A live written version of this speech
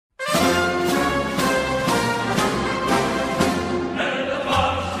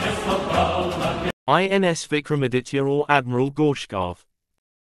INS Vikramaditya or Admiral Gorshkov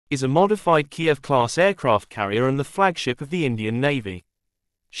is a modified Kiev-class aircraft carrier and the flagship of the Indian Navy.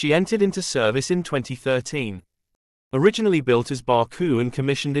 She entered into service in 2013. Originally built as Baku and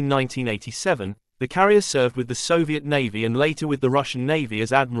commissioned in 1987, the carrier served with the Soviet Navy and later with the Russian Navy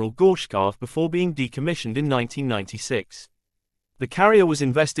as Admiral Gorshkov before being decommissioned in 1996. The carrier was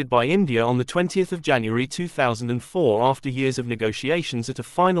invested by India on the 20th of January 2004 after years of negotiations at a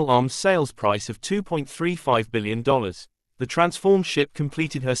final arms sales price of $2.35 billion. The transformed ship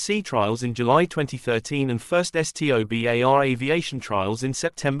completed her sea trials in July 2013 and first STOBAR aviation trials in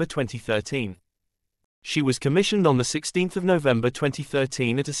September 2013. She was commissioned on the 16th of November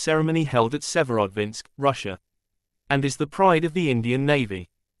 2013 at a ceremony held at Severodvinsk, Russia, and is the pride of the Indian Navy.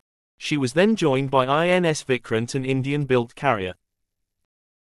 She was then joined by INS Vikrant, an Indian-built carrier.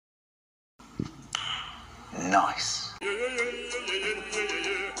 Nice.